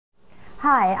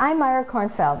Hi, I'm Myra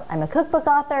Kornfeld. I'm a cookbook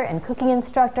author and cooking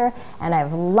instructor, and I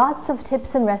have lots of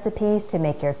tips and recipes to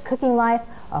make your cooking life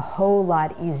a whole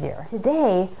lot easier.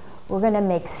 Today, we're going to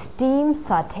make steam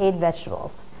sautéed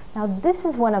vegetables. Now, this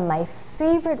is one of my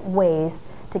favorite ways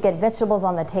to get vegetables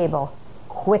on the table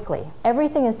quickly.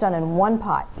 Everything is done in one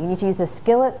pot. You need to use a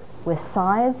skillet with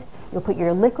sides. You'll put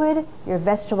your liquid, your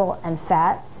vegetable, and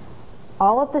fat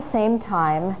all at the same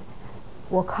time.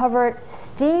 We'll cover it,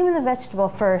 steam the vegetable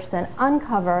first, then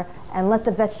uncover and let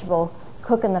the vegetable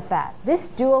cook in the fat. This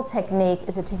dual technique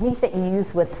is a technique that you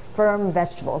use with firm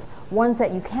vegetables, ones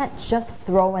that you can't just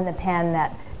throw in the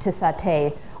pan to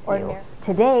sauté.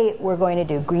 Today we're going to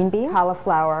do green beans,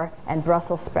 cauliflower, and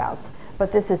Brussels sprouts.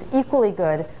 But this is equally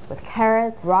good with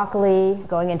carrots, broccoli,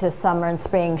 going into summer and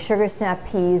spring, sugar snap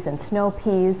peas and snow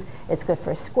peas. It's good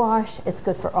for squash. It's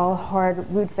good for all hard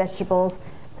root vegetables.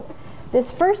 This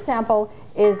first sample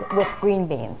is with green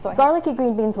beans. So garlicky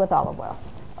green beans with olive oil.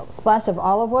 A splash of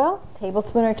olive oil,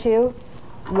 tablespoon or two,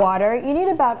 water. You need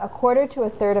about 1/4 to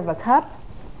 1/3 of a cup.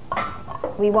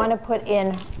 We want to put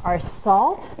in our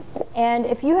salt. And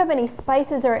if you have any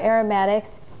spices or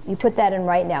aromatics, you put that in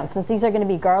right now. Since these are going to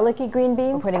be garlicky green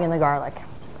beans, we're putting in the garlic.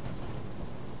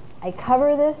 I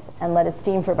cover this and let it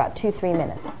steam for about 2-3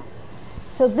 minutes.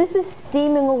 So this is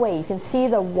steaming away. You can see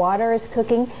the water is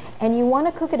cooking, and you want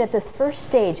to cook it at this first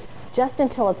stage just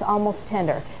until it's almost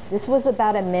tender. This was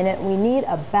about a minute. We need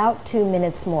about 2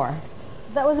 minutes more.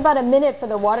 That was about a minute for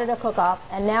the water to cook up,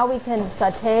 and now we can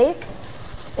sauté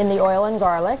in the oil and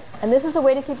garlic. And this is a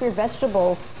way to keep your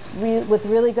vegetables with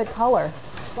really good color.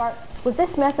 With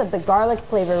this method, the garlic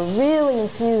flavor really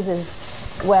infuses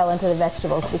well into the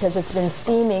vegetables because it's been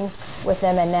steaming with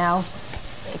them, and now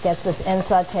it gets this en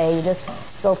sauté. You just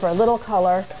go for a little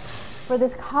color. For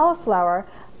this cauliflower,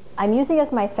 I'm using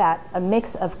as my fat a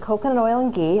mix of coconut oil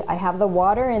and ghee. I have the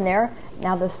water in there.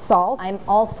 Now the salt. I'm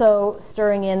also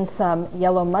stirring in some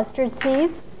yellow mustard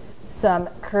seeds, some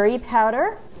curry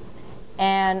powder,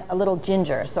 and a little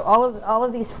ginger. So all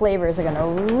of these flavors are going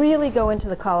to really go into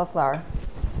the cauliflower.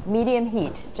 Medium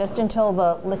heat, just until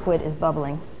the liquid is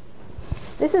bubbling.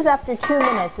 This is after 2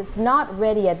 minutes. It's not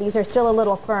ready yet. These are still a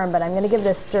little firm, but I'm going to give it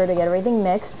a stir to get everything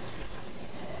mixed.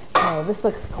 Oh, this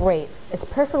looks great. It's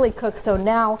perfectly cooked, so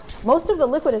now most of the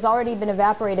liquid has already been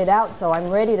evaporated out, so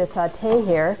I'm ready to sauté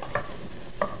here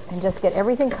and just get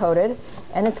everything coated,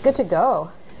 and it's good to go.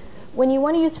 When you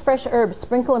want to use fresh herbs,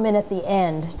 sprinkle them in at the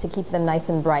end to keep them nice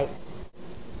and bright.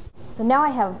 So now I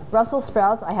have Brussels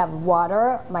sprouts, I have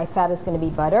water, my fat is going to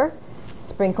be butter,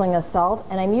 sprinkling of salt,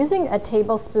 and I'm using a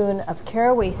tablespoon of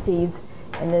caraway seeds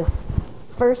in this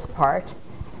first part.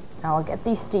 Now I'll get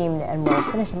these steamed and we'll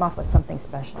finish them off with something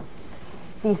special.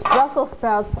 These Brussels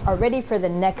sprouts are ready for the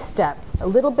next step. A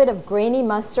little bit of grainy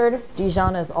mustard,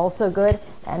 Dijon is also good,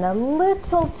 and a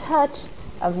little touch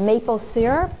of maple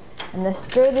syrup. And then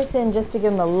stir this in just to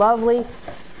give them a lovely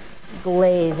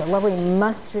glaze, a lovely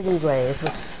mustardy glaze.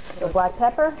 So black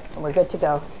pepper, and we're good to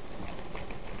go.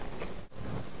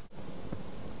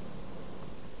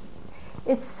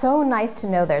 It's so nice to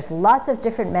know there's lots of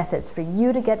different methods for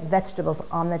you to get vegetables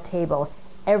on the table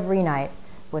every night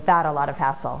without a lot of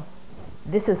hassle.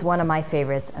 This is one of my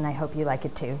favorites, and I hope you like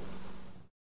it too.